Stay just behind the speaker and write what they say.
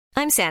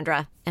I'm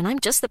Sandra, and I'm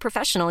just the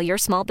professional your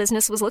small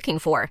business was looking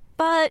for.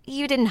 But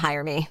you didn't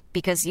hire me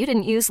because you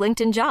didn't use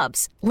LinkedIn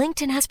Jobs.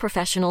 LinkedIn has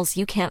professionals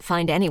you can't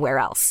find anywhere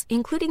else,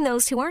 including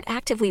those who aren't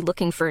actively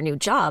looking for a new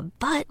job,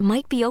 but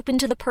might be open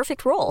to the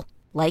perfect role,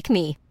 like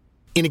me.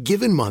 In a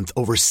given month,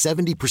 over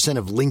 70%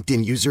 of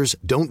LinkedIn users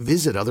don't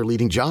visit other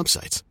leading job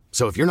sites.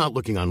 So if you're not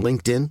looking on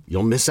LinkedIn,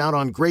 you'll miss out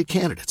on great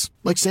candidates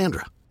like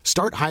Sandra.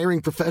 Start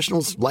hiring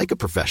professionals like a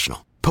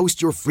professional.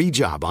 Post your free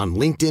job on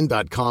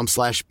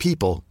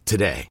linkedin.com/people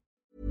today.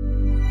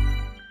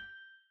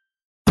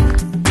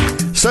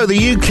 So the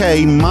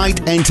UK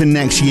might enter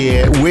next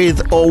year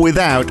with or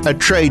without a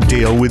trade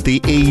deal with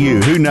the EU.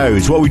 Who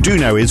knows? What we do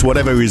know is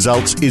whatever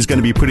results is going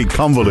to be pretty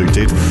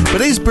convoluted. But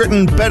is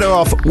Britain better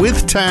off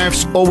with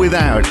tariffs or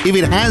without? If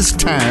it has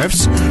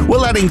tariffs,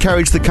 will that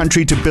encourage the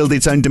country to build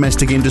its own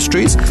domestic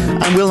industries?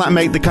 And will that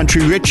make the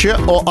country richer?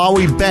 Or are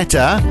we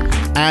better,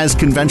 as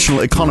conventional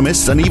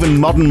economists and even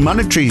modern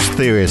monetary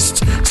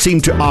theorists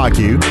seem to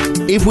argue,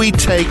 if we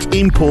take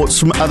imports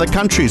from other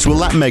countries? Will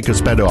that make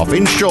us better off?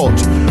 In short,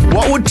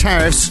 what would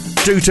tariffs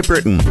do to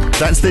Britain?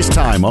 That's this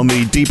time on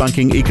the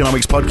Debunking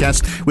Economics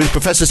podcast with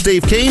Professor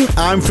Steve Keen.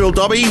 I'm Phil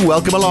Dobbie.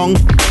 Welcome along.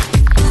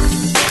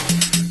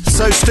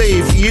 So,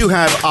 Steve, you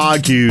have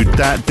argued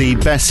that the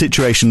best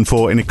situation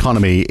for an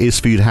economy is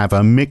for you to have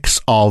a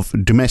mix of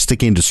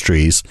domestic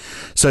industries.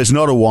 So it's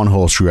not a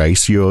one-horse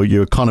race. Your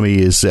economy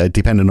is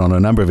dependent on a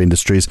number of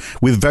industries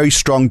with very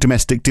strong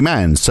domestic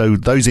demand. So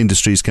those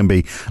industries can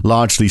be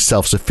largely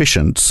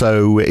self-sufficient.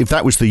 So if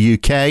that was the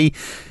UK,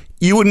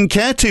 you wouldn't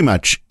care too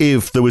much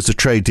if there was a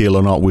trade deal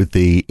or not with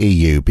the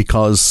EU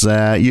because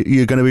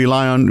you're going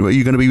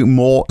to be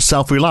more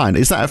self-reliant.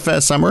 Is that a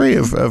fair summary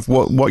of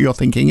what your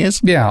thinking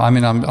is? Yeah, I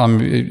mean,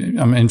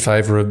 I'm in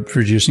favour of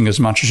producing as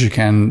much as you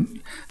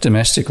can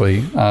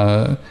domestically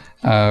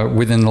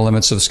within the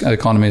limits of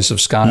economies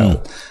of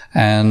scale.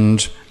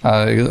 And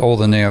all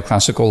the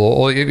neoclassical,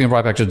 or even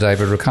right back to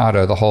David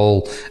Ricardo, the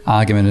whole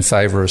argument in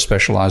favour of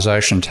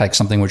specialisation takes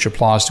something which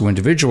applies to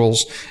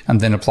individuals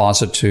and then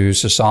applies it to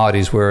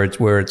societies where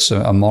it's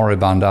a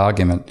moribund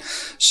argument.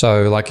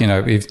 So, like,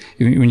 if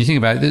when you think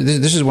about it,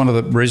 this is one of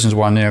the reasons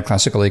why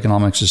neoclassical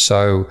economics is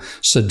so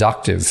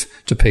seductive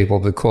to people,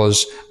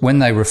 because when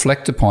they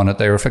reflect upon it,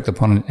 they reflect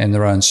upon it in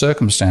their own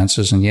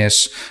circumstances. And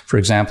yes, for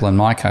example, in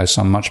my case,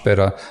 I'm much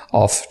better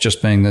off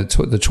just being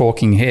the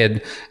talking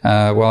head.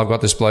 I've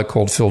got this bloke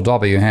called Phil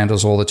Dobbie who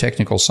handles all the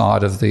technical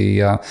side of the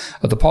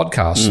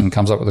podcast and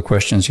comes up with the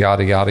questions,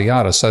 yada, yada,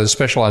 yada. So the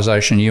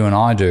specialisation you and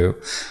I do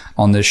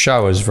on this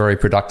show is very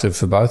productive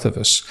for both of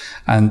us.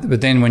 But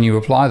then when you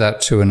apply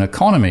that to an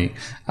economy,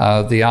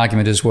 the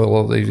argument is,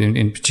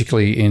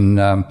 particularly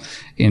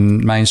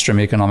in mainstream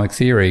economic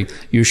theory,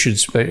 you should,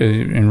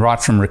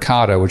 right from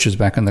Ricardo, which is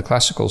back in the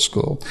classical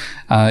school,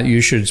 you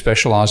should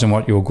specialise in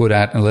what you're good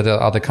at and let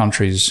other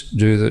countries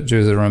do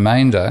the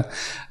remainder.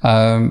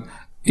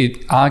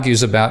 It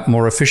argues about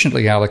more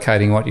efficiently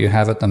allocating what you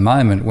have at the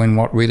moment, when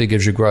what really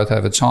gives you growth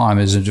over time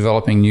is in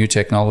developing new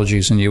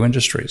technologies and new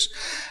industries.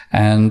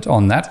 And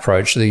on that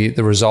approach, the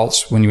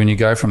results, when you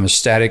go from a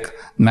static,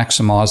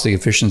 maximize the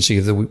efficiency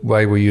of the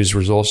way we use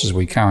resources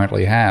we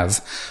currently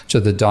have, to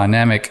the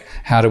dynamic,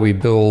 how do we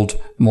build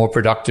more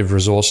productive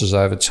resources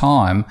over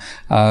time,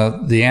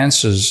 the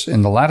answers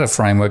in the latter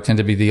framework tend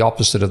to be the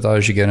opposite of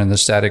those you get in the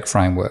static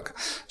framework.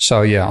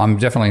 So, yeah, I'm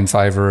definitely in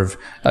favour of,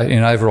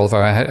 in overall, if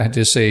I had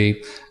to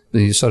see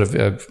the sort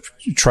of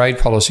trade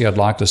policy I'd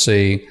like to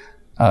see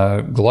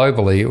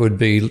globally, it would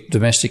be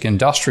domestic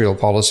industrial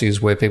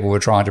policies where people were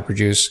trying to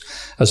produce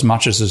as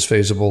much as is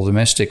feasible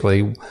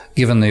domestically,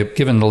 given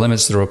the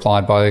limits that are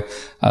applied by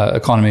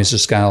economies of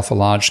scale for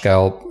large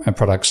scale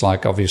products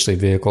like obviously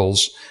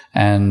vehicles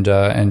and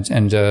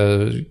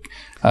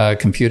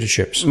computer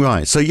chips.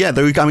 Right. So, yeah,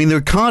 the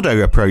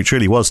Ricardo approach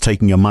really was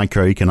taking a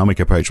microeconomic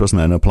approach, wasn't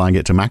it, and applying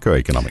it to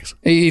macroeconomics.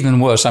 Even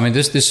worse. I mean,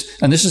 this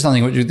is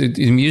something,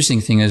 the amusing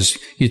thing is,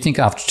 you'd think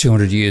after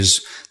 200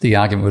 years, the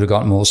argument would have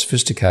gotten more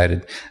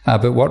sophisticated.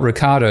 But what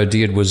Ricardo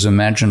did was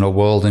imagine a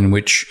world in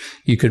which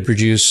you could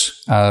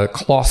produce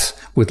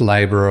cloth with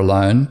labour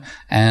alone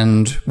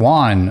and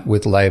wine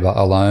with labour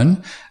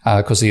alone,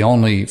 because the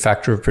only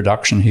factor of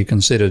production he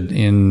considered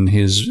in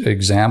his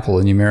example,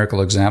 a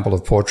numerical example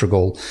of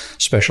Portugal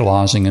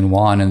specialising in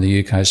wine and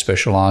the UK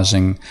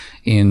specialising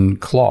in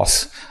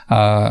cloth,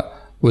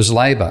 was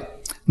labour.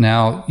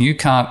 Now, you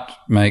can't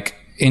make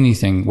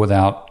anything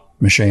without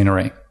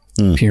machinery,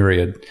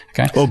 period.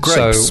 Okay. Or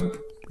grapes. So,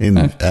 you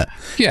need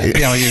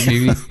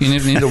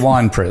a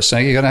wine press. So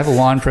you've got to have a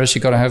wine press.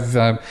 You've got to have,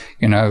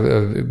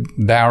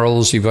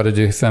 barrels. You've got to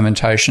do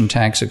fermentation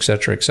tanks, et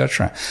cetera, et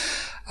cetera.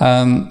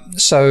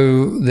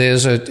 So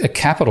there's a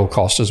capital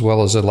cost as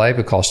well as a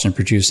labour cost in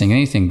producing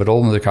anything, but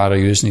all Ricardo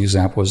used in the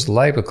example was the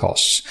labour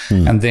costs.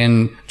 And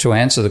then to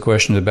answer the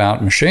question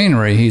about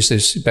machinery, he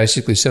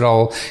basically said,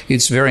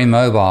 it's very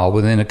mobile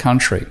within a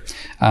country,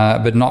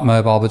 but not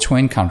mobile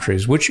between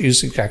countries, which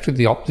is exactly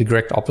the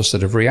direct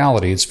opposite of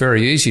reality. It's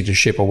very easy to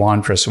ship a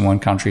wine press from one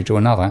country to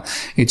another.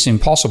 It's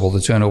impossible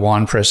to turn a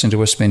wine press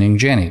into a spinning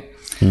jenny.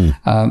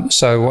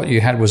 So what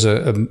you had was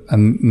a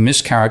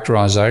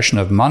mischaracterization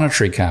of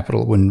monetary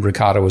capital. When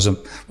Ricardo was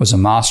a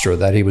master of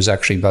that, he was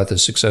actually both a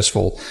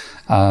successful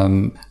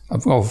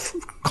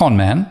con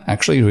man,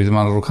 actually,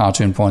 my little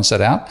cartoon points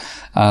that out,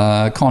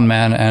 con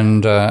man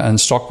and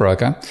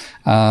stockbroker,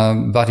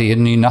 but he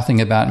knew nothing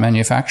about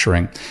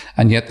manufacturing.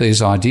 And yet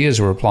these ideas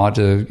were applied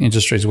to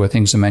industries where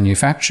things are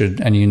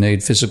manufactured and you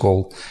need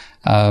physical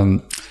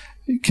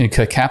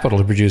capital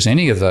to produce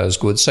any of those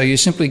goods. So you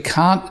simply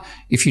can't,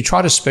 if you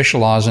try to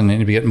specialize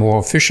and get more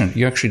efficient,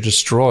 you actually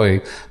destroy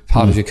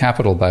part of your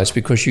capital base,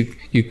 because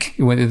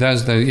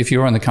if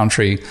you're in the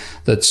country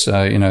that's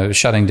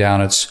shutting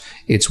down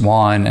its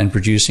wine and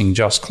producing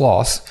just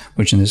cloth,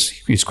 which in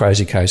this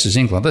crazy case is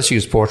England. Let's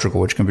use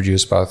Portugal, which can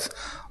produce both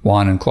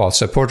wine and cloth.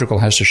 So Portugal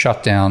has to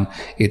shut down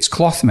its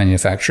cloth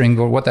manufacturing,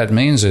 but what that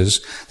means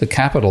is the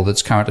capital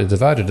that's currently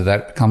devoted to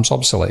that becomes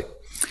obsolete.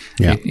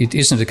 Yeah. It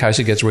isn't the case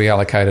it gets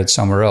reallocated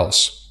somewhere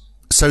else.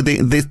 So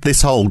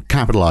this whole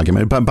capital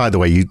argument, but by the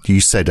way, you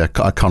said a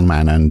con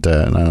man and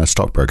a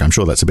stockbroker. I'm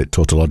sure that's a bit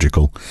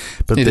tautological.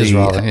 But it is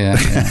rather, yeah.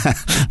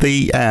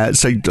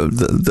 So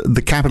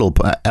the capital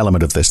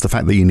element of this, the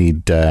fact that you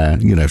need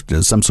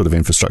some sort of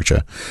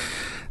infrastructure,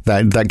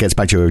 that gets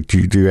back to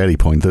your early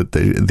point that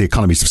the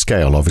economies of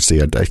scale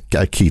obviously are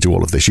key to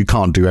all of this. You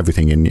can't do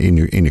everything in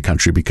your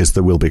country because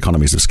there will be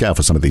economies of scale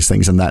for some of these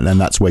things, and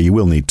that's where you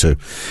will need to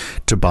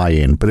buy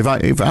in. But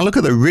if I look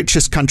at the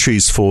richest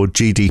countries for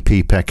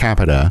GDP per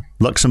capita,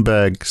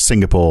 Luxembourg,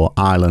 Singapore,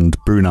 Ireland,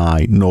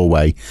 Brunei,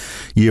 Norway,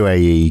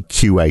 UAE,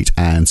 Kuwait,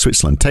 and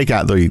Switzerland, take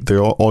out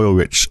the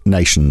oil-rich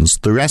nations,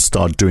 the rest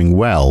are doing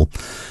well,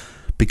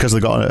 because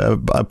they've got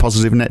a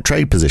positive net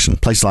trade position.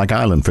 Places like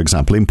Ireland, for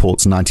example,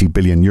 imports 90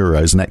 billion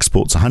euros and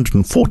exports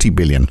 140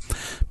 billion.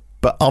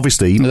 But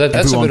obviously, that's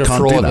everyone a bit of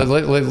can't fraud. do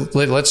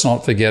that. Let's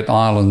not forget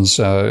Ireland's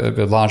a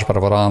large part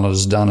of what Ireland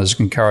has done is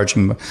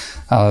encouraging,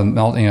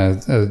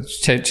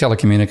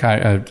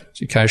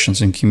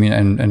 telecommunications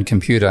and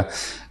computer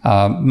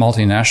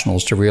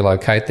multinationals to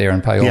relocate there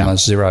and pay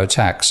almost zero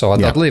tax. So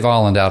I'd leave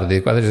Ireland out of the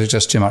equation. There's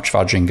just too much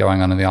fudging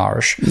going on in the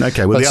Irish.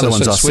 Okay, well, the other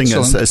ones are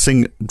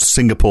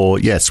Singapore,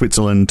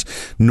 Switzerland,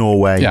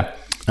 Norway. Yeah.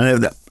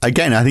 And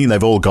again, I think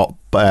they've all got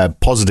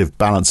positive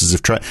balances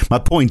of trade. My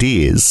point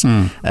is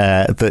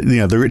that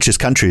the richest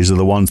countries are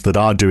the ones that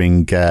are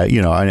doing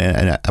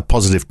a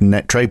positive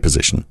net trade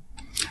position.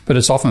 But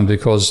it's often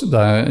because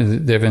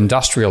they've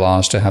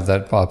industrialized to have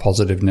that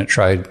positive net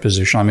trade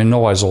position. I mean,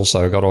 Norway's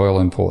also got oil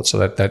imports, so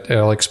that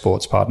oil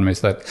exports, so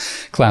that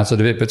clouds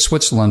it a bit. But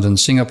Switzerland and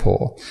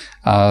Singapore,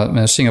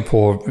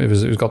 Singapore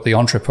has got the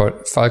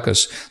entrepot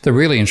focus. The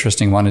really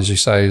interesting one, as you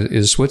say,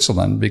 is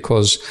Switzerland,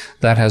 because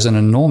that has an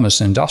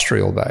enormous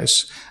industrial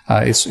base.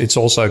 It's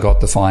also got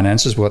the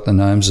finances, what the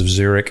Gnomes of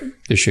Zurich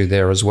issue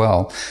there as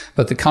well.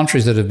 But the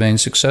countries that have been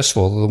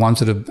successful are the ones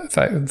that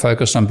have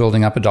focused on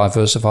building up a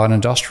diversified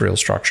industrial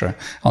structure.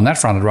 On that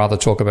front, I'd rather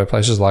talk about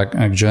places like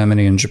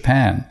Germany and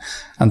Japan.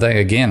 And they,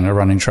 again, are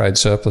running trade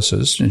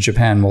surpluses. In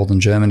Japan more than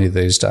Germany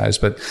these days.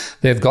 But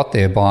they've got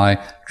there by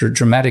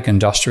dramatic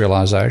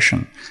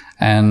industrialization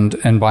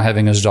and by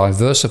having as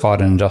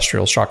diversified an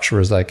industrial structure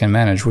as they can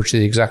manage, which is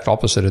the exact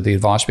opposite of the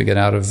advice we get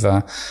out of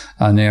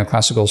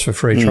neoclassicals for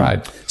free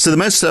trade. So the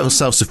most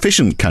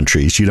self-sufficient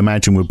countries, you'd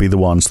imagine, would be the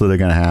ones that are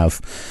going to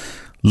have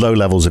low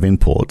levels of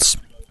imports.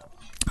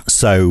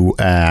 So,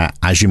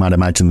 as you might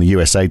imagine, the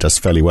USA does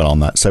fairly well on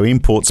that. So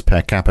imports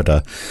per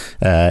capita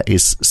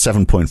is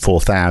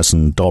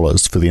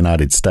 $7,400 for the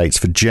United States.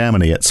 For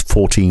Germany, it's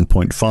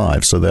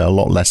 14.5. So they're a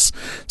lot less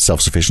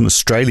self-sufficient.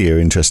 Australia,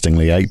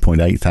 interestingly,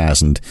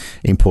 8,800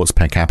 imports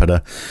per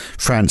capita.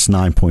 France,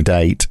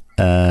 9.8.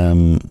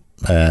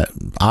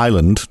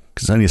 Ireland,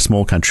 because it's only a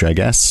small country, I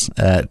guess,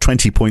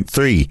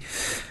 20.3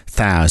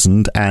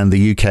 thousand, and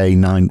the UK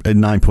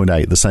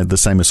 9.8, the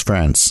same as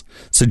France.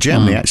 So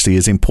Germany actually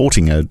is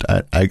importing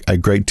a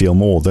great deal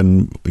more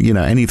than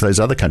any of those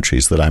other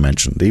countries that I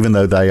mentioned, even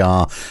though they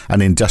are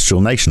an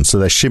industrial nation. So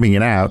they're shipping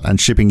it out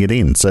and shipping it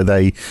in. So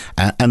they're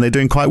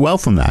doing quite well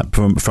from that,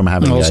 from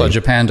having. And also,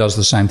 Japan does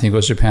the same thing,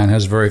 because Japan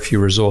has very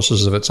few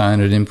resources of its own.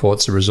 It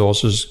imports the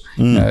resources,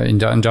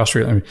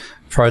 industrial.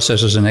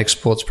 Processes and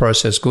exports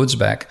processed goods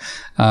back.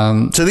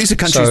 So these are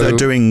countries that are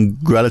doing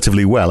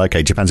relatively well.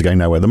 Okay, Japan's going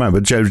nowhere at the moment,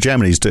 but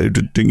Germany's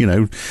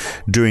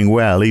doing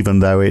well,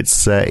 even though it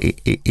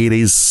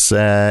is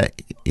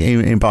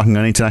embarking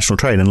on international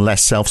trade and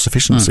less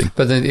self-sufficiency.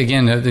 But then,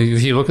 again,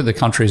 if you look at the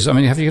countries, I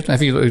mean, have you? I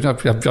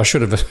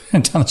should have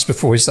done this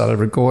before we started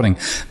recording.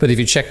 But if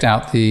you checked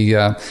out the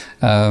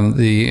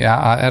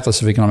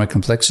Atlas of Economic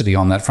Complexity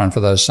on that front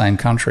for those same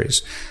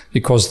countries,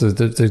 because the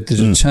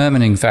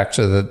determining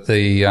factor that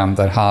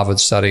that Harvard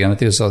study, and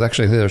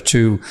there are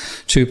two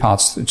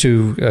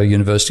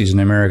universities in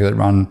America that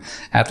run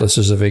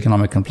atlases of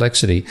economic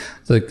complexity.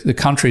 The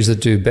countries that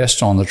do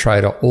best on the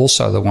trade are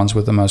also the ones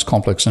with the most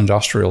complex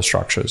industrial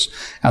structures,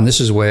 and this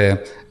is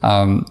where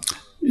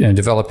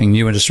developing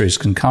new industries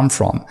can come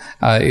from.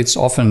 It's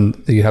often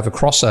that you have a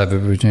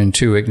crossover between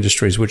two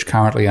industries which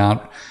currently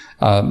aren't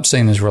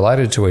seen as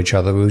related to each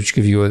other, which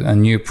give you a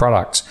new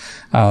product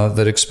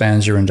that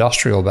expands your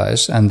industrial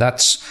base. And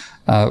that's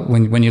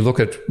when you look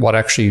at what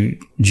actually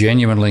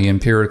genuinely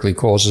empirically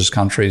causes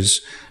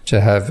countries to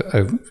have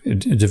a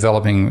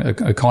developing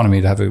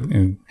economy to have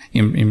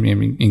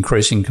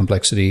increasing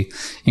complexity,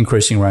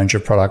 increasing range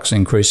of products,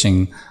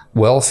 increasing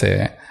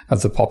welfare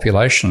of the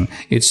population,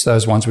 it's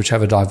those ones which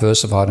have a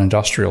diversified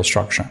industrial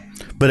structure.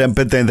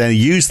 But then they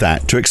use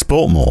that to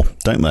export more,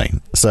 don't they?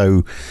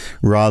 So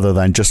rather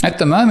than just... At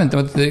the moment,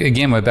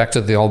 again, we're back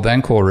to the old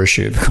Bancor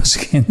issue, because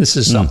again, this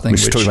is something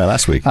which we talked about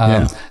last week.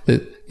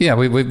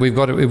 We've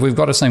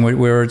got a thing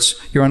where it's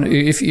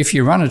if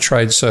you run a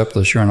trade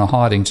surplus, you're in a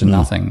hiding to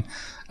nothing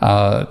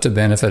to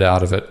benefit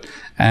out of it.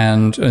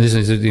 And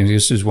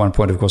this is one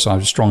point, of course, I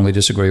strongly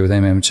disagree with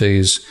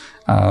MMT's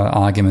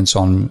arguments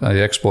on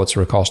exports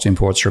are a cost,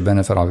 imports are a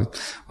benefit. I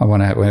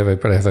want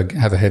to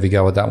have a heavy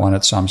go at that one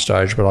at some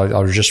stage, but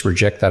I'll just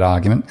reject that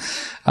argument.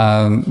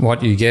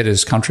 What you get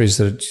is countries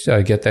that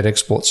get that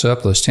export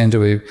surplus tend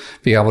to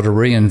be able to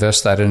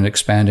reinvest that in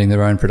expanding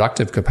their own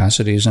productive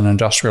capacities and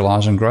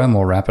industrialize and grow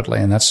more rapidly.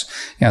 And that's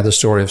the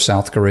story of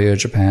South Korea,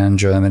 Japan,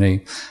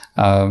 Germany,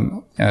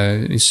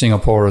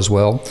 Singapore as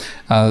well.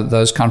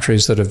 Those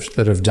countries that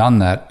have done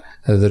that,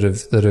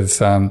 that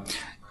have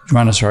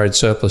run a trade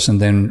surplus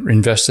and then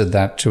invested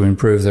that to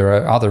improve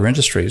their other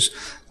industries,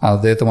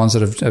 they're the ones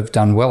that have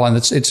done well. And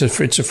it's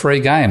a free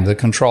game. The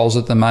controls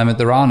at the moment,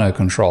 there are no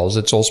controls.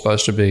 It's all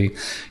supposed to be,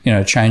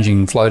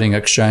 changing floating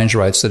exchange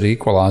rates that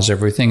equalize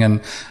everything.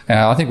 And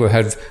I think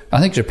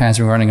Japan's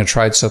been running a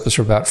trade surplus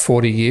for about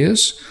 40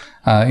 years.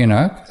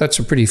 That's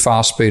a pretty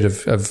fast speed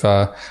of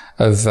the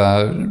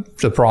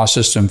price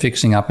system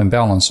fixing up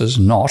imbalances.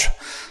 Not.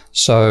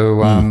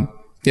 So,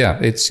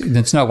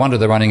 it's no wonder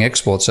they're running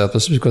export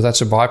surpluses, because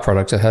that's a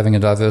byproduct of having a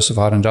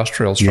diversified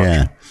industrial structure.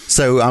 Yeah.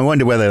 So I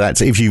wonder whether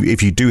that's, if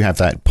you do have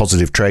that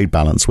positive trade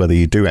balance, whether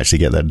you do actually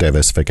get that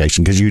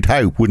diversification, because you'd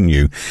hope, wouldn't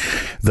you,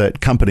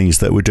 that companies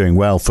that were doing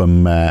well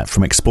from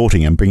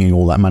exporting and bringing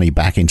all that money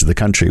back into the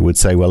country would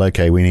say, well,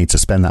 okay, we need to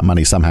spend that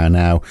money somehow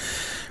now.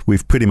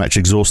 We've pretty much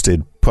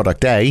exhausted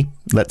product A.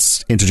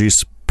 Let's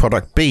introduce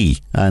product B,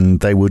 and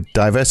they would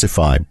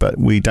diversify. But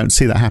we don't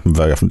see that happen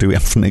very often, do we?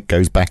 Often it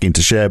goes back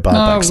into share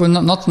buybacks.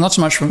 No, not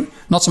so much from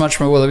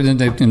well, in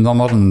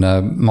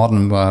the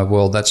modern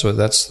world.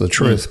 That's the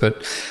truth.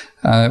 But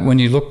when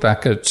you look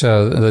back at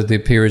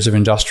the periods of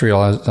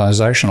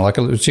industrialization, like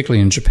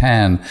particularly in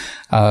Japan,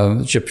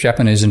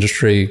 Japanese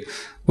industry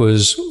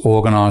was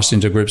organized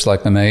into groups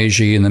like the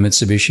Meiji and the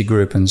Mitsubishi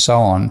Group and so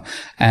on.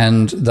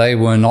 And they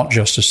were not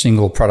just a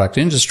single product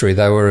industry.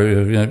 They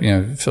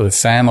were, sort of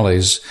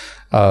families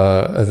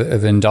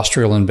of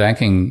industrial and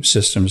banking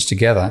systems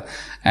together.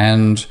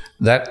 And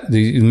that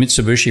the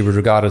Mitsubishi would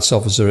regard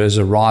itself as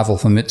a rival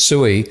for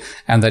Mitsui,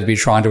 and they'd be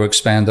trying to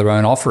expand their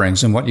own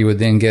offerings. And what you would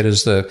then get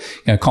is the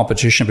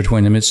competition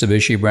between the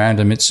Mitsubishi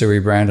brand and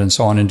Mitsui brand and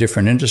so on in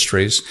different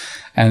industries.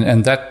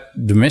 And that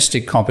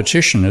domestic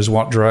competition is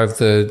what drove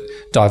the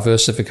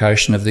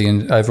diversification of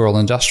the overall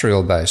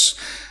industrial base.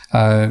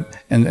 And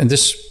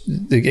this,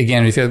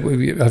 again,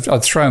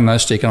 I'd throw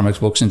most economics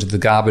books into the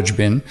garbage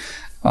bin.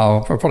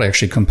 I'll probably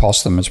actually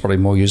compost them. It's probably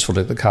more useful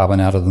to get the carbon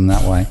out of them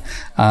that way.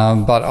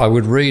 But I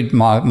would read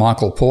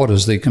Michael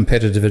Porter's The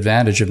Competitive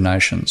Advantage of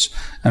Nations.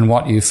 And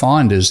what you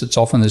find is it's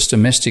often this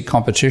domestic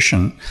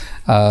competition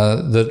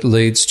that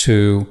leads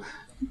to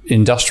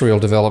industrial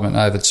development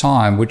over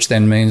time, which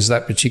then means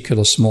that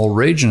particular small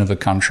region of a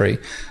country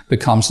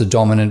becomes the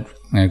dominant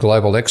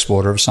global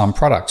exporter of some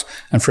product.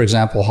 And for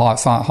example,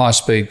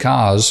 high-speed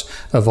cars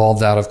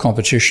evolved out of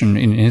competition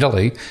in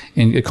Italy,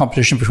 in a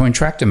competition between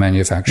tractor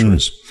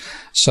manufacturers.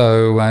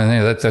 So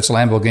that's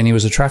Lamborghini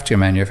was a tractor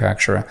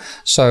manufacturer.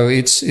 So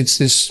it's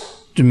this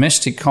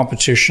domestic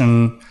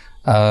competition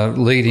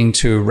leading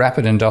to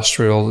rapid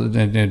industrial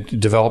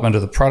development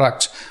of the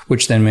product,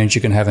 which then means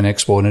you can have an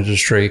export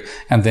industry.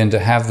 And then to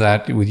have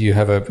that, you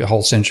have a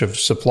whole bunch of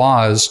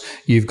suppliers,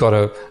 you've got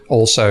to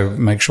also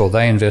make sure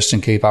they invest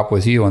and keep up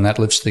with you, and that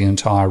lifts the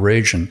entire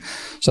region.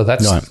 So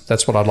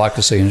that's what I'd like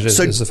to see as the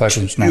focus of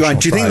international trade.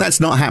 Do you think that's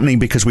not happening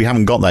because we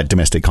haven't got that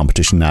domestic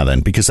competition now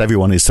then? Because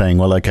everyone is saying,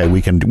 well, okay,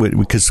 we can,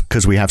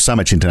 because we have so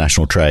much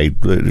international trade,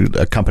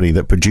 a company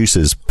that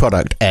produces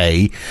product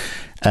A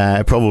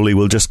probably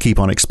will just keep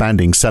on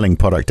expanding, selling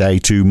product A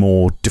to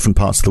more different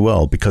parts of the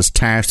world, because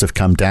tariffs have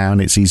come down.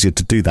 It's easier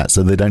to do that,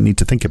 so they don't need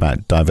to think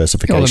about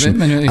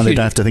diversification, and they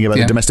don't have to think about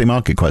the domestic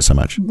market quite so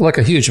much. Like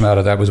a huge amount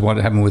of that was what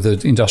happened with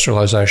the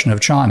industrialization of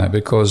China,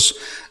 because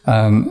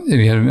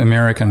you had an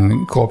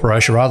American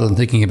corporation, rather than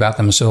thinking about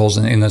themselves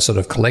in the sort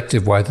of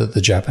collective way that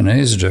the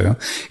Japanese do,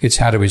 it's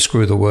how do we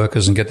screw the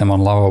workers and get them on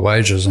lower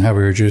wages, and how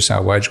we reduce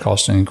our wage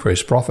costs and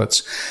increase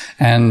profits.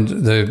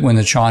 And when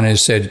the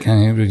Chinese said,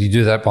 can you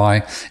do that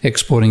by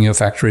exporting your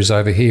factories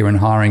over here and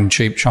hiring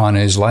cheap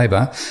Chinese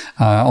labor,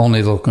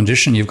 only the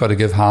condition you've got to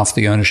give half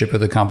the ownership of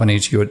the company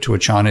to a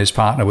Chinese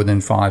partner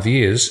within 5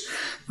 years.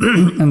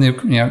 And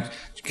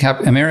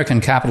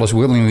American capitalists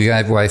willingly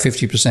gave away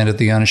 50% of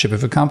the ownership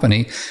of a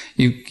company,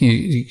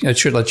 it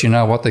should let you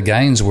know what the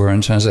gains were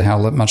in terms of how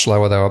much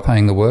lower they were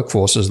paying the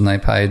workforces than they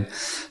paid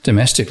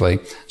domestically.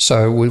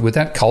 So with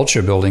that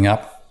culture building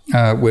up,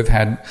 we've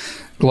had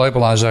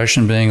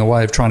globalization being a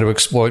way of trying to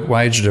exploit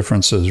wage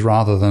differences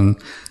rather than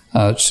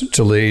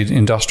to lead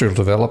industrial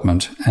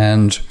development.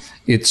 And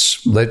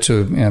it's led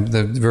to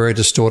the very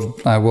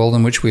distorted world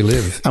in which we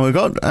live. And we've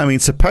got,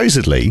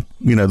 supposedly,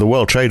 the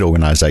World Trade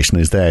Organization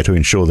is there to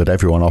ensure that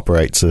everyone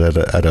operates at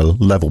a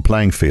level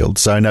playing field.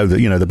 So I know that,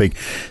 the big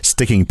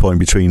sticking point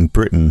between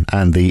Britain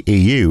and the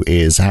EU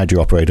is how do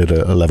you operate at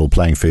a level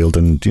playing field?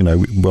 And,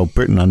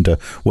 Britain under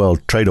World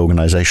Trade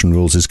Organization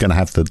rules is going to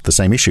have the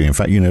same issue. In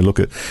fact, look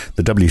at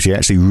the WTO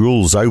actually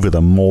rules over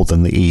them more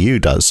than the EU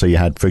does. So you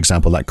had, for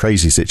example, that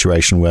crazy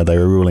situation where they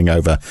were ruling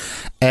over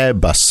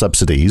Airbus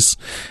subsidies,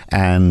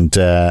 and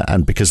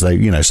because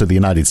they, so the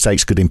United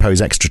States could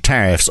impose extra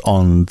tariffs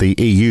on the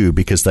EU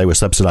because they were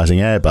subsidizing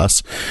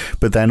Airbus,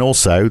 but then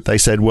also they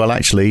said, well,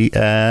 actually,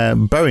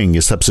 Boeing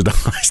is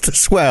subsidized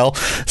as well,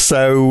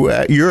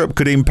 so Europe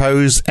could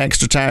impose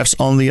extra tariffs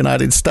on the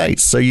United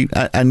States. So you've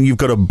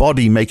got a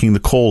body making the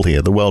call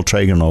here, the World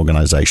Trade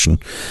Organization,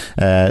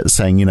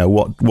 saying,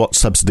 what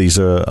subsidies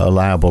are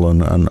allowable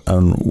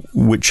and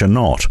which are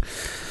not.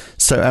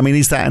 So,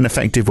 is that an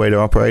effective way to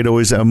operate,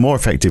 or is it a more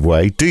effective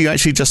way? Do you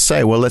actually just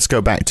say, well, let's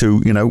go back to,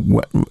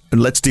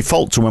 let's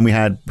default to when we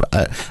had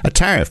a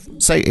tariff?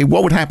 Say,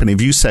 what would happen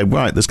if you said,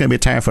 right, there's going to be a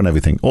tariff on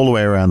everything all the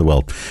way around the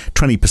world,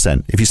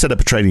 20%. If you set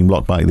up a trading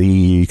block like the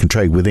EU, you can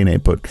trade within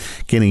it, but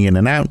getting in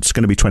and out, it's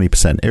going to be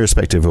 20%,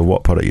 irrespective of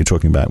what product you're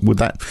talking about. Would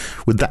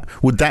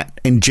that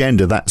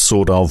engender that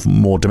sort of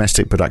more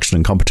domestic production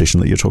and competition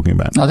that you're talking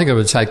about? I think it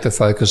would take the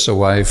focus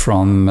away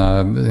from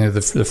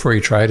the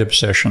free trade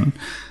obsession.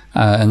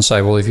 And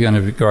say, well, if you're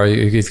going to grow,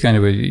 if you're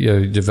going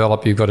to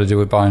develop, you've got to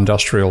do it by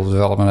industrial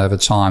development over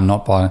time,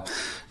 not by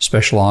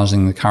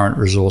specializing the current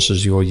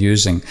resources you're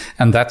using.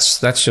 And that's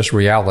just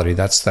reality.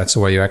 That's the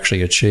way you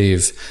actually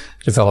achieve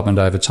development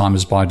over time,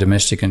 is by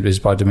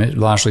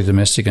largely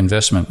domestic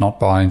investment, not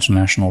by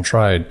international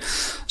trade.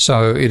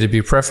 So it'd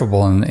be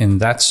preferable in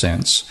that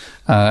sense.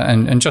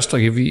 And just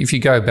like if you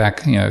go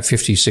back,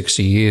 50,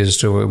 60 years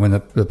to when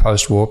the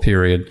post-war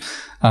period,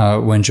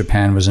 when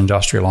Japan was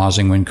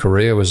industrializing, when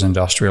Korea was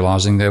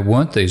industrializing, there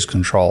weren't these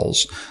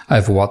controls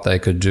over what they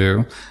could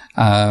do.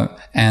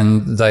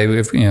 And they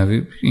were,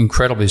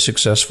 incredibly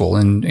successful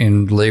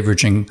in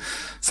leveraging,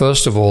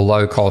 first of all,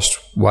 low cost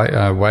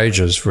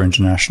wages for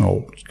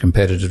international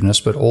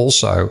competitiveness, but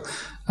also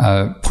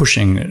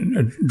pushing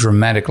a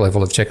dramatic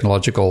level of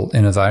technological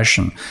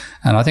innovation.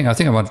 And I think I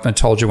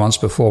told you once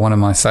before, one of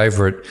my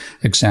favorite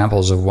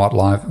examples of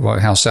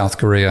how South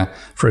Korea,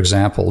 for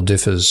example,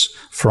 differs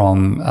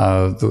from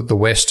the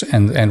West,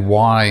 and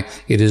why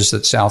it is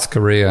that South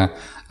Korea,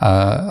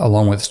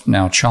 along with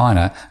now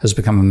China, has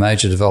become a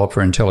major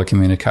developer in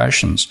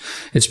telecommunications.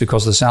 It's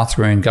because the South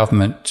Korean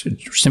government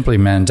simply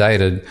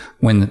mandated,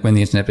 when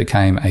the internet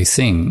became a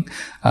thing,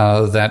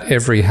 that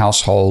every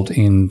household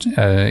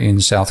in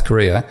South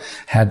Korea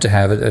had to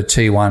have a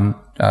T1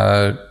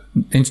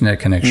 internet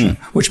connection,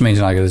 which means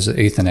there's an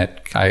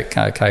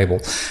Ethernet cable.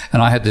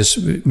 And I had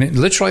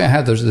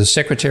the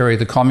secretary of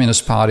the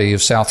Communist Party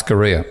of South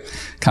Korea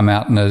come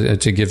out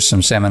to give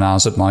some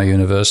seminars at my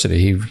university.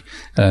 He,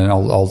 an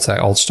old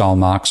style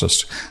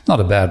Marxist, not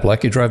a bad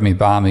bloke. He drove me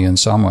balmy in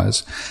some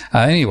ways.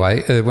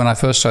 Anyway, when I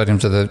first showed him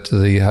to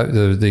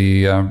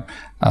the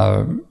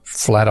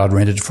flat I'd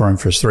rented for him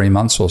for 3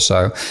 months or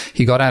so,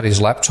 he got out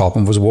his laptop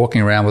and was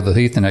walking around with the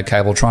Ethernet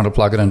cable trying to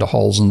plug it into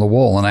holes in the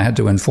wall. And I had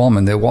to inform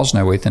him there was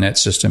no Ethernet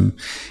system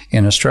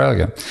in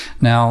Australia.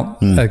 Now,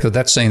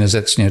 that's seen as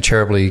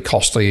terribly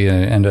costly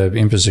and an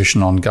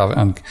imposition on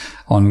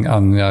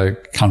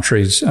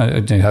countries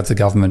to have the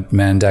government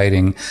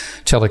mandating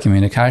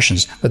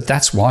telecommunications. But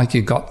that's why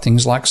you got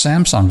things like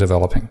Samsung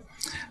developing.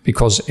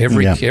 Because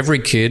every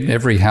kid,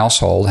 every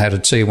household had a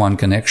T1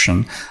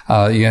 connection.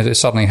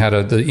 Suddenly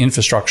had the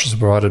infrastructure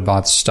provided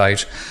by the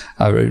state,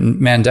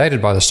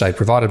 mandated by the state,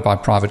 provided by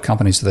private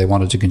companies that they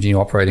wanted to continue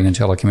operating in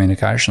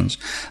telecommunications.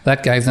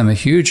 That gave them a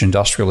huge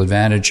industrial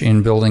advantage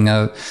in building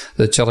the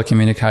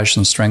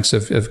telecommunications strengths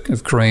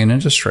of Korean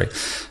industry.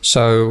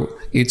 So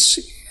it's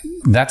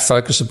that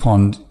focus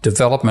upon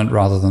development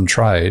rather than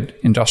trade,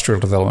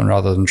 industrial development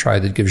rather than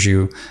trade, that gives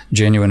you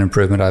genuine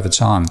improvement over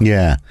time.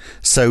 Yeah.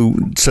 So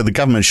the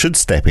government should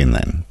step in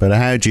then. But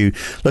how do you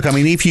look?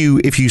 If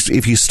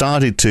you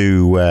started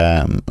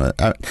to,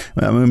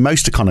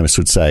 most economists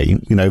would say,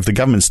 if the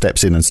government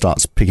steps in and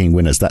starts picking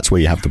winners, that's where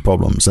you have the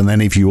problems. And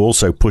then if you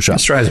also push up,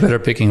 Australia's better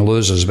at picking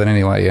losers. But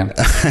anyway, yeah.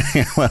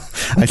 Well,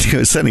 I think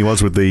it certainly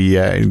was with the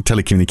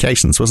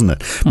telecommunications, wasn't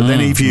it? But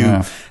then if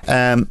you,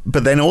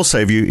 but then also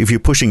if you're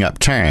pushing up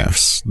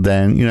tariffs,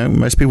 then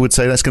most people would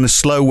say that's going to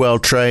slow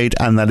world trade,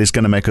 and that is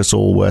going to make us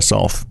all worse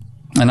off.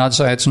 And I'd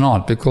say it's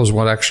not, because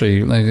what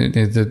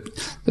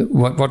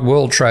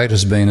world trade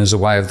has been is a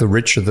way of the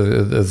rich of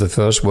the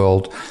first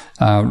world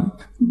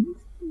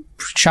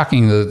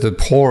chucking the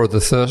poor of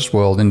the first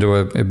world into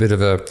a bit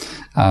of a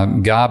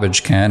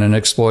garbage can and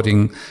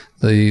exploiting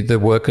the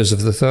workers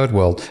of the third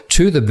world,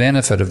 to the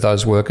benefit of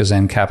those workers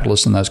and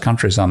capitalists in those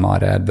countries, I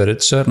might add. But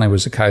it certainly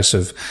was a case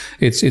of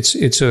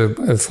it's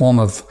a form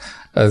of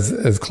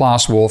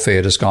class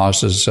warfare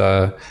disguised as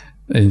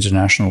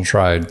international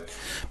trade.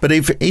 But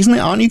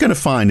aren't you going to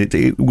find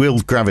it will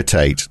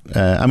gravitate?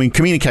 I mean,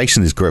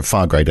 communication is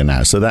far greater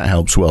now, so that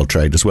helps world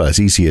trade as well. It's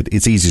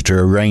easier to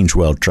arrange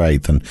world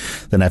trade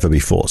than ever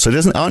before. So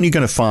aren't you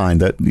going to find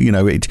that,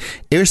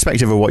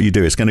 irrespective of what you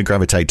do, it's going to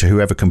gravitate to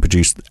whoever can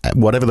produce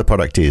whatever the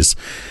product is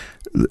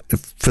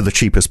for the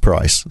cheapest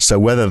price? So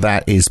whether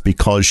that is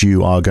because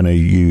you are going to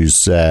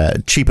use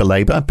cheaper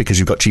labor because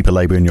you've got cheaper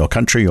labor in your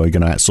country, or you're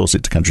going to outsource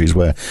it to countries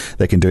where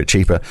they can do it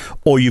cheaper,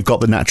 or you've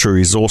got the natural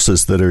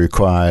resources that are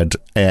required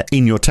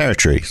in your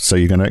territory, so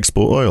you're going to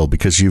export oil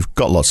because you've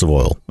got lots of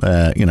oil.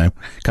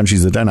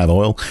 Countries that don't have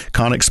oil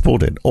can't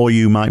export it. Or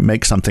you might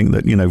make something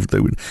that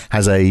that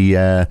has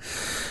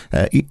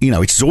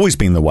it's always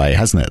been the way,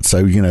 hasn't it?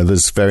 So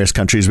there's various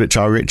countries which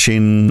are rich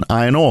in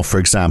iron ore, for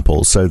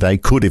example, so they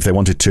could, if they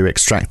wanted to,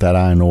 extract that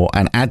iron ore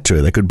and add to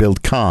it. They could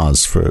build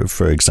cars,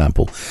 for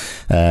example,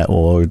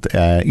 or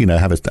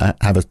have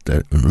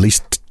at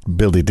least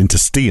build it into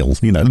steel.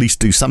 At least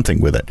do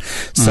something with it.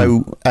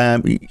 So,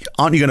 aren't you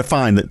going to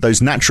find that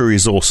those natural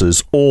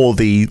resources, or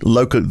the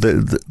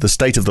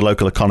state of the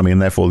local economy,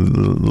 and therefore the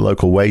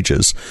local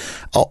wages,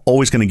 are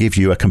always going to give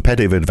you a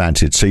competitive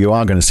advantage? So you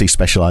are going to see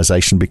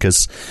specialization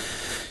because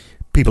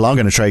people are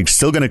going to trade,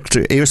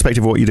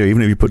 irrespective of what you do,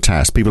 even if you put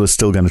tariffs, people are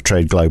still going to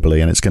trade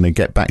globally, and it's going to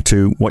get back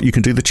to what you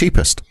can do the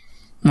cheapest.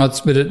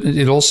 But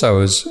it also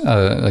is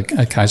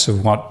a case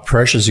of what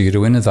pressures you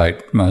to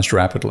innovate most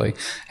rapidly.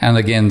 And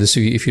again,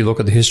 if you look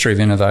at the history of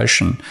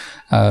innovation,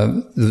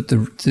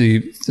 the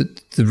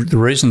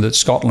reason that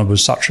Scotland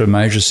was such a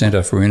major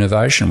centre for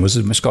innovation was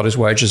that Scottish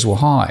wages were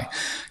high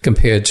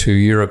compared to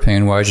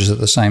European wages at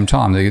the same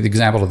time. The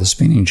example of the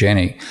spinning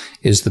jenny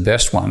is the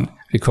best one,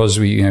 because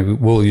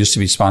wool used to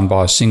be spun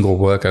by a single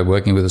worker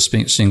working with a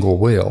single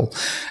wheel,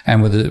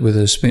 and with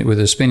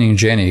a spinning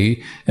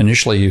jenny,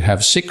 initially you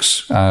have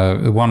six.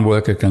 One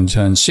worker can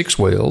turn 6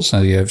 wheels,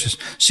 so you have just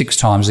 6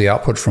 times the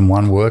output from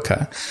one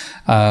worker,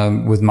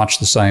 with much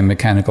the same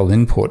mechanical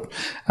input.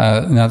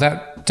 Now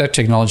that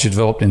technology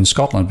developed in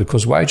Scotland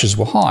because wages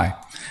were high.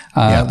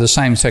 The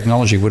same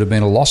technology would have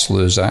been a loss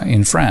loser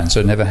in France.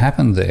 It never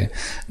happened there.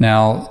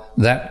 Now,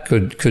 that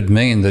could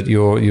mean that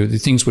your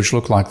things which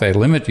look like they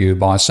limit you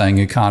by saying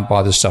you can't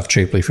buy this stuff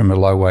cheaply from a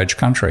low-wage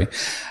country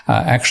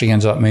actually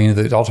ends up meaning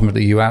that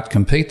ultimately you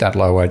outcompete that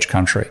low-wage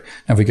country.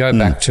 Now, if we go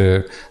back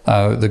to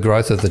the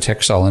growth of the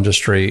textile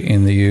industry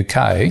in the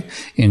UK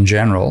in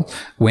general,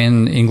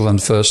 when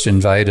England first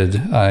invaded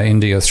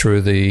India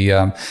through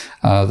the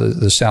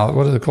South,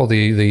 what are they called,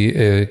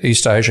 the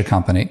East Asia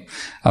Company,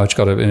 which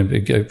got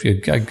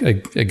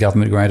a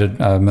government-granted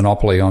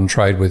monopoly on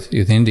trade with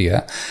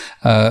India.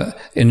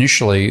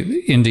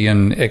 Initially,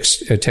 Indian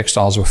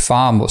textiles were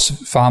far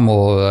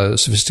more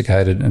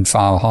sophisticated and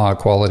far higher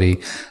quality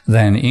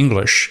than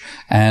English,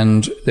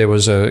 and there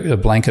was a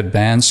blanket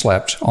ban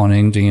slapped on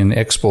Indian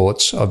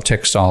exports of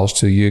textiles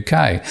to the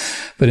UK.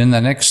 But in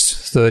the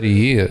next 30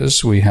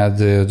 years, we had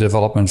the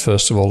development,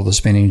 first of all, of the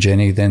spinning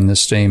jenny, then the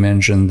steam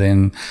engine,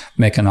 then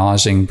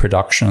mechanizing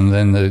production,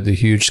 then the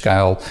huge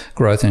scale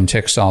growth in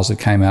textiles that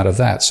came out of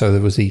that. So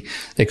there was the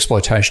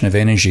exploitation of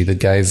energy that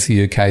gave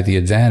the UK the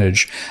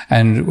advantage.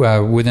 And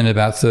within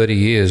about 30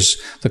 years,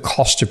 the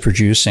cost of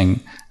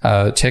producing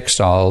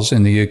textiles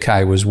in the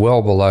UK was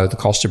well below the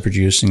cost of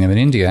producing them in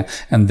India.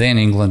 And then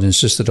England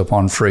insisted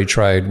upon free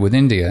trade with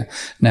India.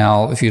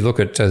 Now, if you look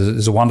at,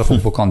 there's a wonderful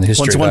book on the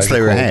history of Asia. Once they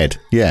were ahead,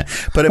 yeah.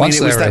 But I mean,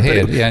 it was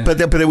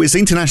but it was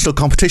international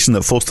competition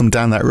that forced them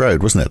down that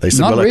road, wasn't it? They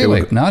said, not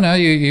really. No,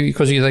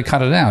 because they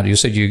cut it out. You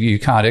said you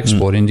can't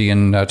export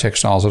Indian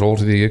textiles at all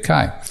to the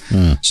UK.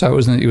 So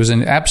it was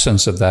an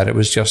absence of that. It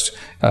was just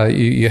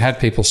you had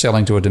people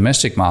selling to a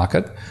domestic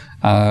market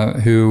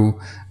who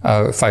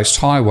faced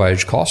high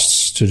wage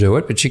costs to do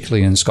it,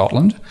 particularly in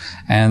Scotland,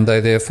 and they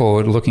therefore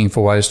were looking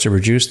for ways to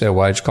reduce their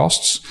wage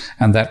costs,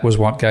 and that was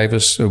what gave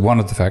us one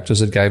of the factors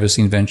that gave us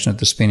the invention of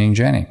the spinning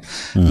jenny.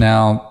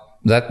 Now,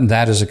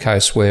 that is a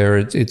case where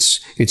it's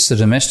the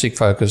domestic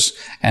focus,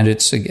 and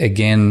it's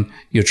again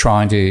you're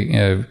trying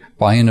to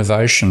by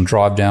innovation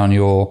drive down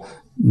your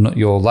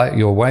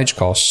wage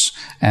costs,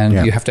 and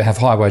you have to have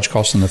high wage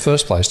costs in the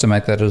first place to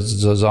make that a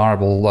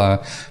desirable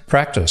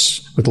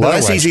practice. With low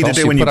that's easy to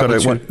do when you've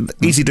got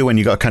easy to do when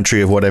you've got a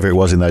country of whatever it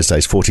was in those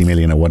days, 40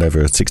 million or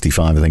whatever,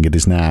 65 I think it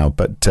is now.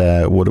 But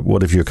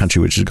what if you're a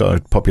country which has got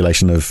a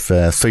population of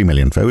 3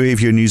 million?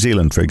 If you're New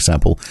Zealand, for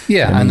example.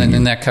 Yeah, and then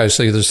in that case,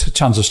 there's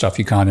tons of stuff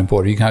you can't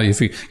import.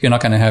 You're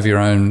not going to have your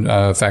own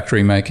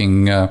factory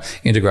making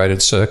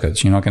integrated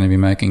circuits. You're not going to be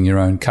making your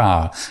own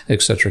car,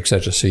 etc.,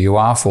 etc. So you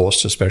are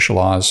forced to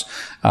specialise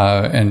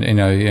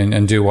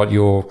and do what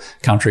your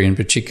country in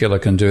particular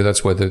can do.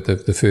 That's where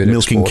the food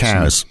milking exports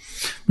cows.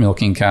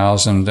 milking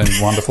cows and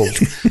wonderful.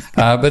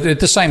 But at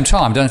the same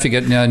time, don't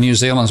forget, New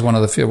Zealand's one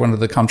of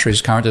the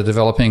countries currently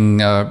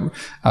developing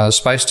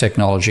space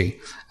technology.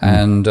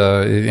 And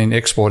in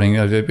exporting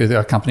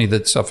a company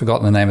that's, I've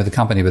forgotten the name of the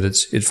company, but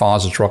it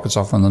fires its rockets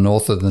off from the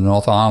North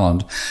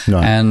Island.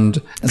 Right.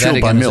 And that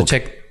again is a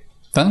tech.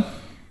 Huh?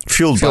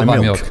 Fueled by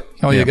milk.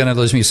 Oh, yeah. You're going to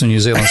lose me some New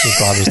Zealand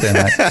subscribers there,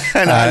 mate.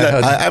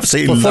 I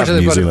absolutely love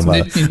New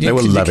Zealand. They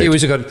will love it.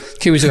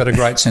 Kiwis have got a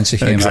great sense of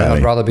humour. Exactly.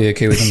 I'd rather be a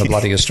Kiwi than the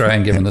bloody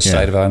Australian, given the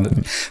state of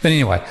it. But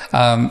anyway,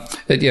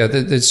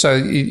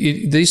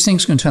 these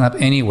things can turn up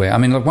anywhere. I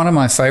mean, look, one of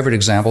my favourite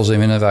examples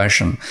of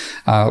innovation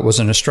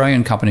was an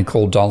Australian company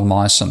called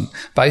Dalmycin,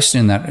 based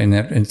in that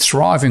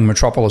thriving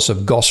metropolis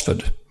of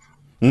Gosford.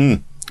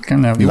 You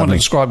want to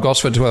describe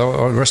Gosford to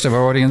the rest of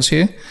our audience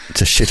here?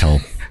 It's a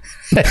shithole.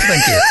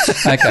 Thank you.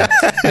 Okay.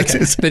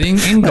 But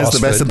in Gosford,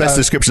 that's the best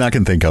description I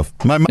can think of.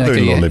 My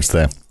mother-in-law lives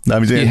there.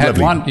 You had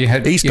one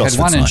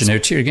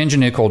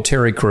engineer called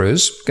Terry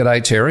Crews.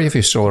 G'day, Terry, if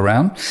you're still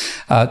around.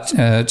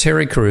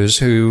 Terry Crews,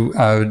 who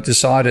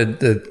decided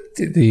that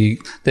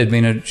there'd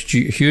been a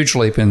huge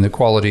leap in the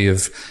quality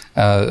of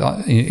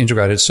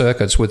integrated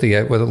circuits with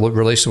the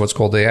release of what's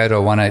called the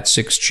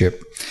 80186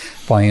 chip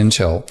by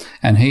Intel,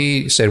 and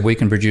he said we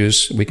can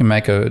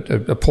make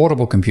a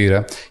portable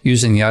computer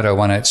using the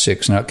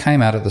 80186. Now it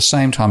came out at the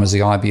same time as the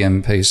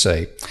IBM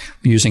PC,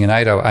 using an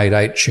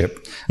 8088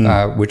 chip,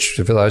 which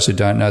for those who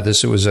don't know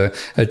this, it was a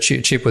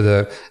chip with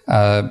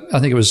I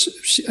think it was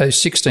a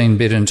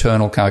 16-bit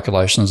internal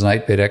calculations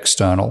and 8-bit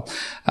external,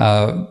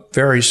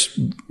 very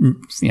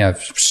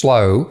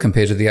slow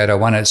compared to the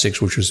 80186,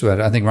 which was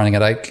I think running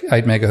at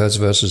 8 megahertz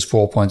versus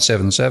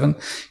 4.77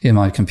 in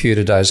my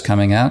computer days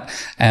coming out,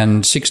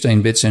 and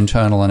 16 bits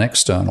internal and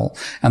external.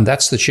 And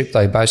that's the chip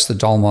they based the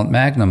Dolmont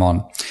Magnum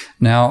on.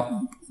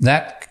 Now,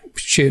 that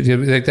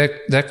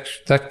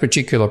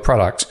particular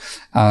product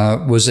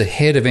was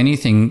ahead of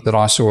anything that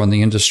I saw in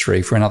the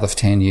industry for another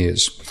 10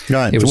 years.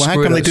 Right. So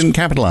how come they didn't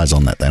capitalize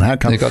on that then? How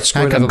come they got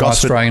screwed over by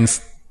Australian?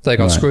 They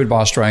got screwed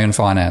by Australian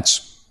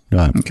finance.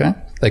 Right. Okay.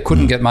 They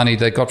couldn't get money.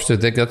 They got to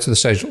the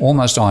stage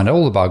almost ironed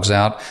all the bugs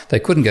out. They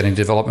couldn't get any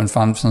development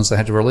funds. They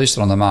had to release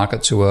it on the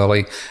market too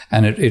early,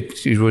 and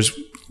it was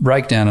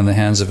breakdown in the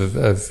hands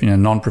of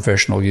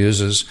non-professional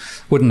users,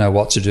 wouldn't know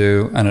what to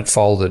do, and it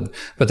folded.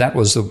 But that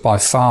was by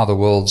far the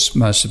world's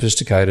most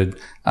sophisticated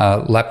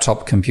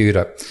laptop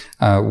computer,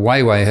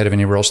 way ahead of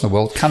anywhere else in the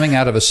world, coming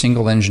out of a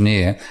single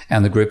engineer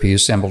and the group he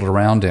assembled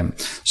around him.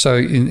 So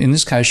in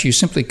this case, you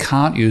simply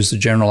can't use the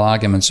general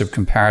arguments of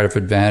comparative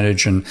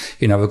advantage and,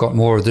 we've got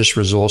more of this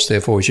resource,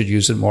 therefore we should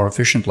use it more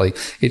efficiently.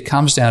 It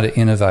comes down to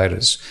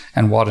innovators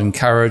and what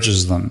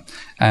encourages them.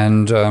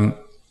 And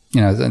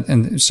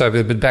and so,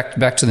 but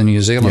back to the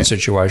New Zealand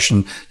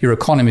situation, your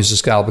economies of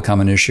scale become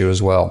an issue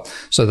as well.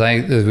 So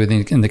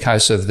in the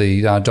case of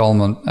the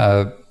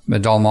Dalmycin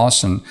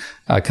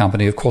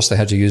company, of course, they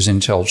had to use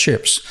Intel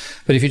chips.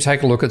 But if you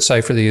take a look at,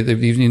 say,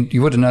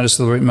 you would have noticed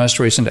the most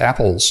recent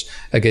Apples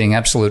are getting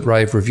absolute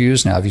rave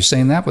reviews now. Have you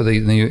seen that with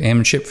the new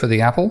M chip for the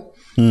Apple?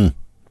 Because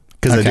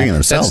they're doing it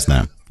themselves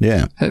now.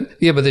 Yeah.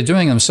 Yeah, but they're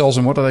doing it themselves.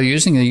 And what are they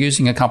using? They're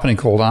using a company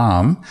called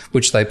ARM,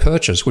 which they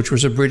purchased, which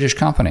was a British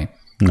company.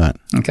 Right.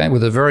 Okay,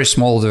 with a very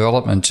small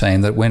development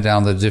team that went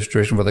down the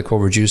direction of what they call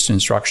reduced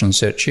instruction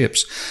set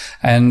chips.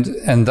 And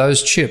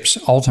those chips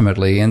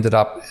ultimately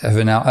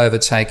have now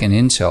overtaken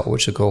Intel,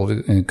 which are called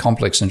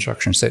complex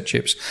instruction set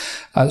chips.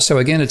 So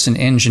again, it's an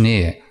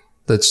engineer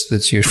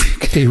that's your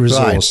key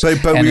resource. Right.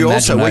 But what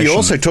you're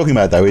also talking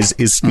about though is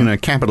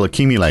capital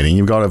accumulating.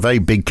 You've got a very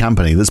big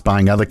company that's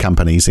buying other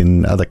companies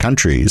in other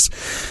countries.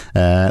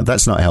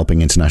 That's not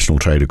helping international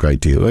trade a great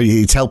deal.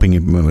 It's helping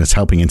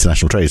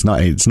international trade.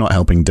 It's not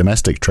helping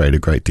domestic trade a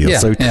great deal.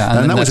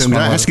 And that was going to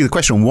ask you the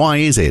question: why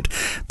is it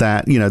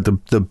that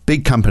the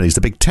big companies,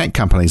 the big tech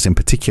companies in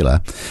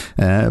particular,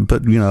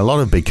 but a lot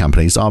of big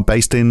companies are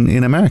based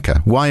in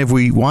America? Why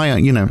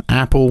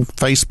Apple,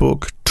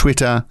 Facebook,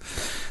 Twitter?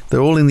 They're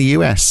all in the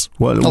US.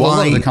 A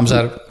lot of it comes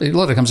out of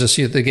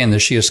the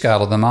sheer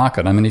scale of the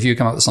market. I mean, if you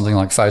come up with something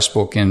like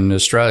Facebook in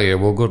Australia,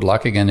 well, good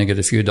luck. Again, you get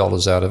a few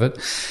dollars out of it.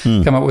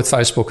 Come up with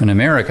Facebook in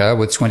America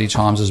with 20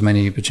 times as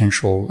many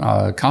potential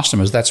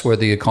customers. That's where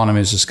the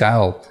economies of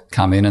scale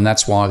come in, and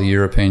that's why the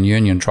European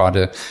Union tried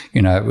to,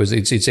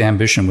 its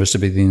ambition was to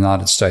be the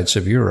United States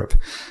of Europe,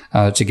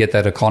 to get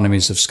that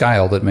economies of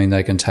scale that mean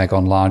they can take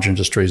on large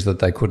industries that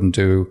they couldn't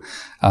do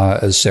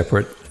as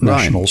separate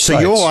national states. So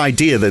your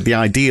idea that the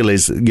ideal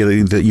is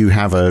that you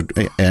have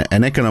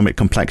an economic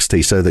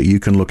complexity so that you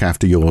can look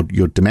after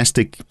your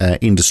domestic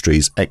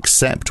industries,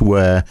 except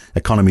where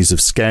economies of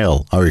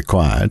scale are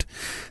required.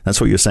 That's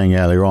what you're saying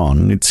earlier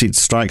on. It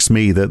strikes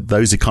me that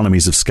those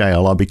economies of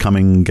scale are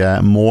becoming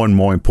more and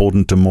more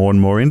important to more and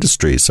more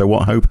industries. So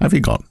what hope have you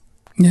got?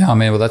 Yeah, I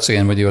mean, well, that's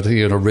again with you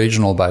on a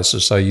regional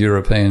basis. So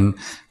European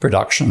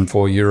production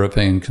for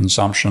European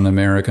consumption,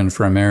 American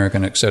for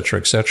American, et cetera,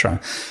 et cetera.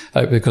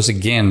 Because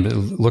again,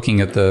 looking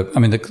at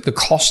the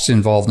costs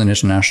involved in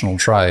international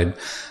trade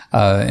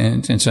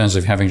in terms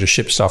of having to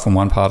ship stuff from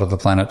one part of the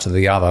planet to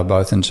the other,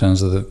 both in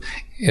terms of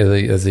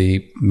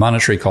the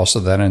monetary cost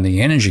of that and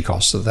the energy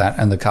costs of that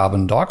and the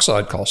carbon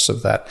dioxide costs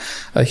of that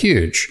are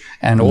huge.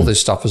 And all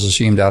this stuff is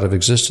assumed out of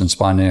existence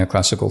by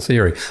neoclassical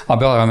theory.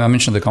 I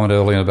mentioned the comment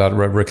earlier about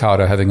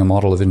Ricardo having a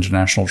model of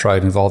international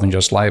trade involving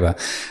just labour.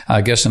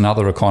 I guess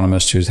another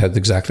economist who's had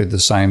exactly the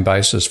same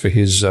basis for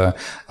his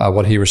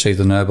what he received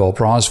the Nobel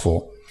Prize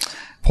for,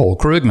 Paul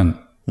Krugman.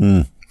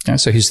 Yeah,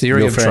 so his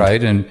theory of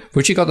trade, and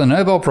which he got the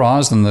Nobel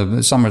Prize in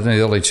the summer of the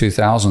early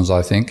 2000s,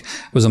 I think,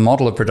 was a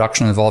model of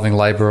production involving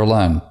labour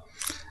alone.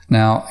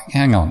 Now,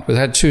 hang on. We've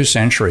had 2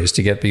 centuries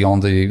to get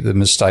beyond the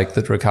mistake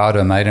that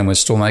Ricardo made, and we're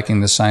still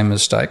making the same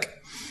mistake.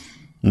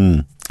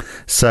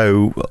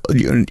 So,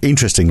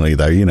 interestingly,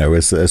 though,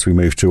 as we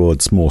move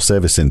towards more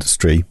service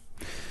industry,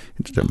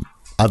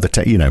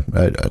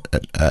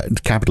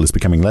 capital is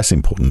becoming less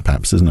important,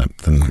 perhaps, isn't it?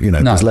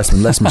 Than, there's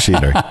less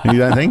machinery. You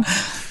don't think?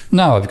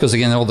 No, because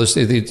again, all this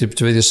to be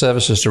the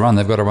services to run,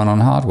 they've got to run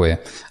on hardware.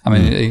 I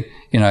mean,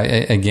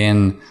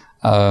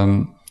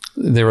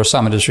 there are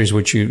some industries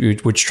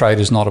which trade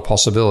is not a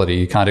possibility.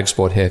 You can't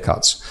export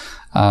haircuts,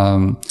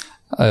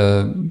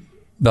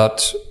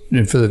 but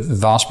for the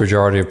vast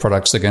majority of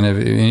products, they're going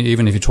to,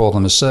 even if you call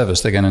them a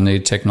service, they're going to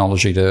need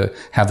technology to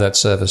have that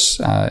service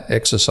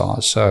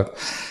exercised. So,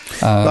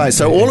 right.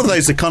 So all of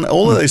those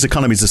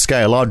economies of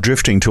scale are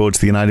drifting towards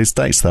the United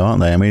States, though,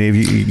 aren't they? I mean, if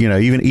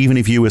even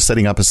if you were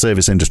setting up a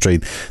service industry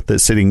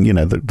that's sitting,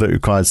 that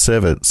requires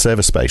server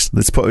space,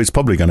 it's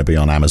probably going to be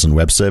on Amazon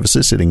Web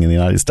Services, sitting in the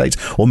United States,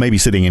 or maybe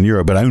sitting in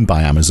Europe but owned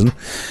by Amazon.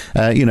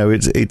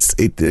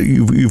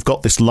 You've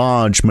got this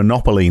large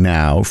monopoly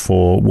now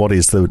for what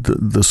is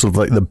the sort of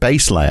like the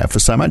base layer for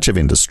so much of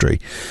industry.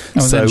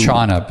 And then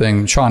China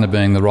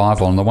being the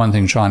rival, and the one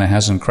thing China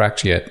hasn't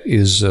cracked yet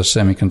is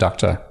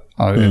semiconductor.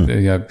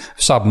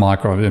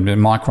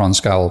 Micron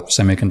scale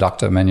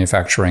semiconductor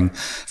manufacturing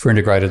for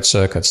integrated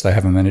circuits. They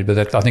haven't managed,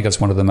 but I think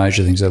that's one of the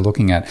major things they're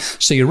looking at.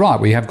 So you're right.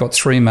 We have got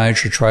 3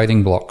 major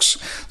trading blocks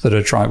that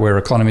are where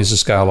economies of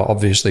scale are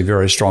obviously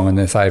very strong in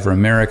their favour.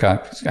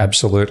 America,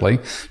 absolutely.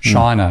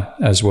 China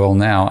as well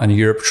now, and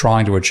Europe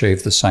trying to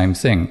achieve the same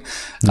thing.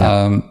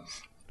 Yeah.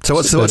 So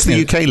what's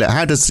the UK?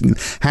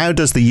 How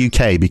does the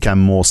UK become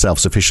more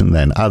self-sufficient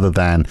then? Other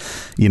than,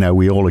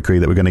 we all agree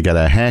that we're going to get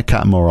our hair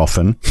cut more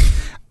often.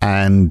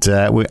 And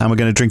we're going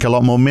to drink a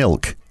lot more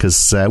milk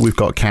because we've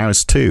got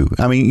cows too.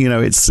 I mean,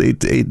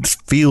 it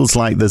feels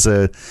like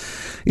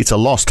it's a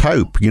lost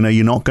hope.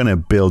 You're not going to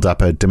build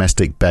up a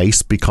domestic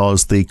base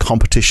because the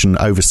competition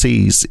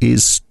overseas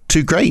is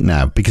too great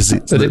now because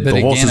the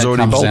horse is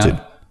already bolted.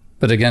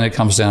 But again, it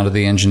comes down to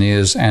the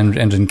engineers and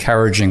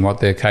encouraging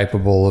what they're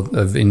capable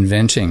of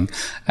inventing.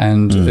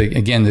 And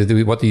again,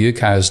 what the UK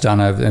has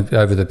done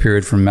over the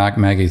period from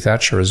Maggie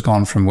Thatcher has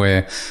gone from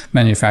where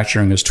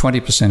manufacturing is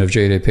 20% of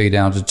GDP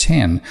down to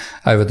 10.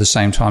 Over the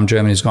same time,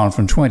 Germany's gone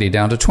from 20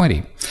 down to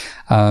 20.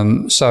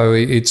 So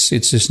it's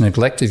this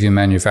neglect of your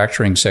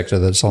manufacturing sector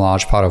that's a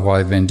large part of why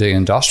they've been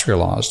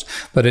deindustrialized.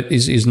 But it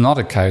is not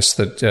a case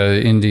that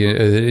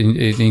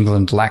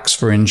England lacks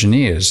for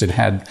engineers. It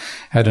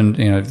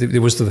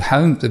it was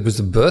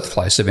the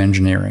birthplace of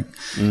engineering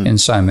in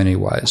so many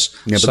ways.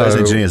 Yeah, but those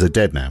engineers are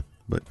dead now.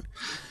 But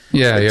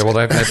yeah. Well,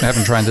 they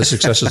haven't trained their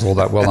successors all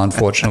that well,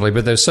 unfortunately.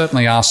 But there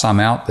certainly are some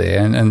out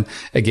there. And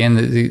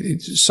again,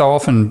 so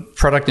often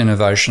product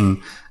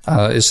innovation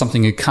is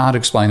something you can't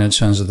explain in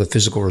terms of the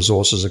physical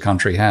resources a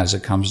country has.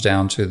 It comes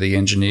down to the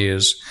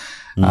engineers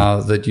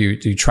that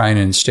you train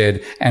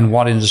instead, and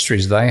what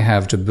industries they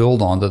have to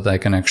build on that they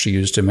can actually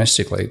use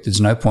domestically. There's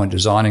no point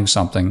designing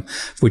something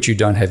for which you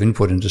don't have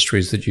input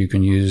industries that you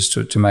can use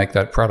to make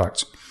that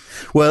product.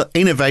 Well,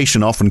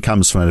 innovation often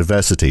comes from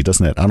adversity,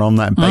 doesn't it? And on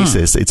that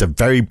basis, it's a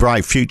very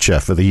bright future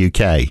for the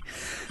UK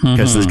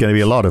because there's going to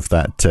be a lot of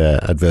that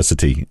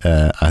adversity,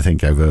 I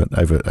think,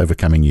 over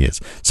coming years.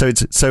 So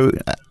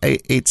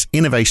it's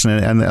innovation,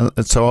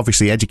 and so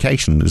obviously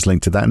education is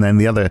linked to that. And then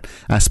the other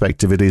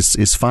aspect of it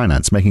is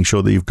finance, making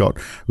sure that you've got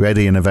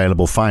ready and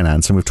available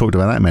finance. And we've talked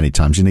about that many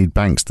times. You need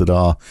banks that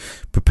are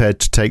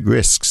prepared to take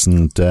risks,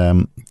 and they're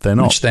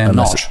not. Which they're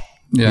not.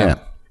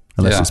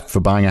 Unless it's for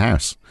buying a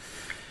house.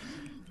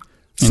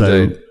 So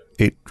Indeed.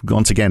 It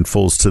once again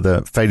falls to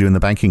the failure in the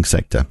banking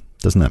sector,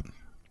 doesn't it?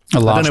 A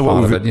large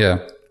part of it, yeah.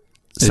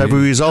 So have we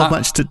resolved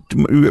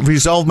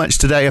much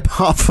today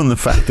apart from the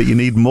fact that you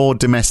need more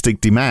domestic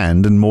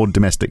demand and more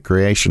domestic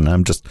creation?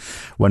 I'm just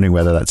wondering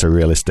whether that's a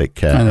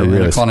realistic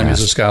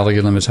economies of scale are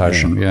your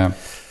limitation, yeah.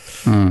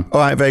 All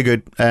right, very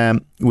good.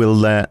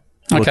 We'll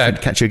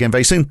catch you again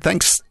very soon.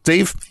 Thanks,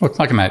 Steve.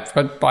 Okay, mate.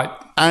 Bye.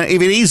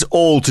 If it is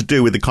all to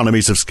do with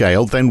economies of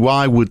scale, then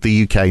why would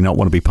the UK not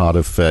want to be part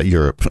of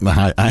Europe?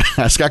 I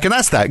can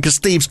ask that because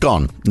Steve's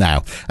gone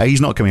now.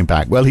 He's not coming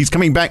back. Well, he's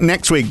coming back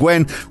next week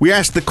when we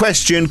ask the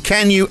question,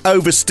 can you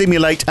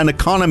overstimulate an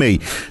economy?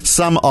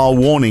 Some are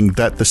warning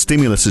that the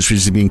stimulus which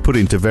is being put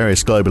into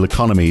various global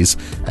economies,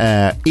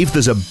 if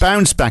there's a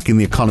bounce back in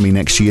the economy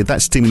next year,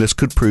 that stimulus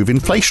could prove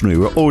inflationary.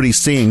 We're already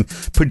seeing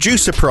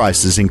producer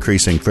prices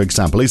increasing, for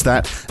example. Is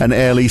that an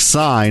early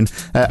sign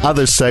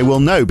Others say, well,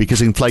 no,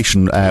 because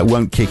inflation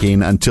won't kick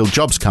in until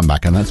jobs come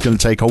back, and that's going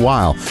to take a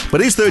while.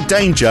 But is there a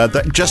danger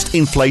that just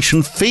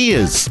inflation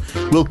fears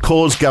will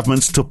cause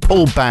governments to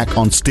pull back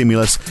on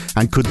stimulus,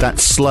 and could that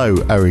slow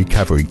a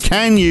recovery?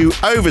 Can you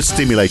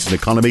overstimulate an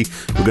economy?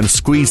 We're going to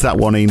squeeze that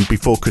one in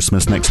before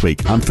Christmas next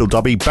week. I'm Phil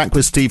Dobbie, back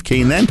with Steve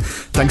Keen then.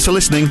 Thanks for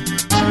listening.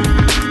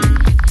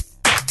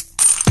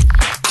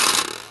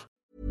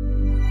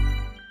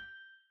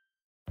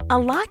 A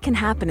lot can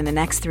happen in the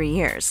next 3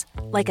 years.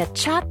 Like a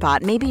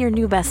chatbot may be your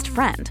new best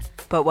friend.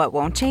 But what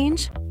won't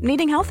change?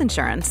 Needing health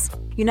insurance.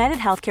 United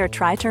Healthcare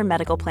Tri-Term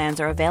Medical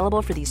Plans are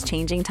available for these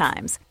changing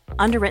times.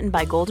 Underwritten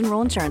by Golden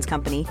Rule Insurance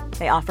Company,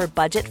 they offer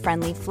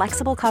budget-friendly,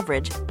 flexible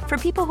coverage for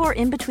people who are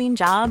in between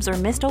jobs or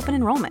missed open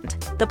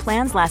enrollment. The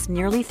plans last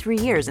nearly 3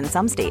 years in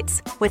some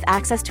states, with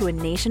access to a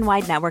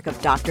nationwide network of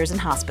doctors and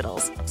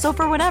hospitals. So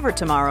for whatever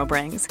tomorrow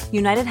brings,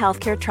 United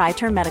Healthcare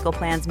Tri-Term Medical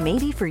Plans may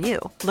be for you.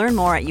 Learn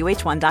more at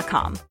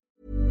uh1.com.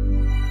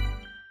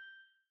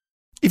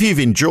 If you've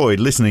enjoyed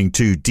listening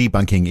to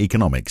Debunking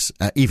Economics,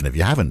 even if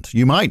you haven't,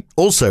 you might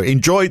also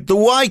enjoy The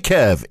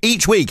Y-Curve.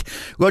 Each week,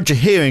 Roger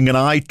Hearing and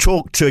I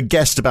talk to a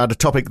guest about a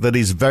topic that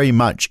is very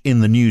much in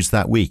the news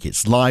that week.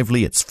 It's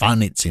lively, it's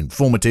fun, it's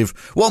informative.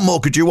 What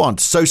more could you want?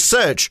 So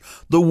search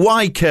The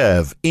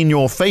Y-Curve in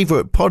your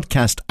favourite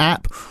podcast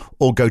app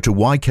or go to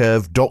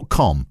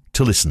ycurve.com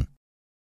to listen.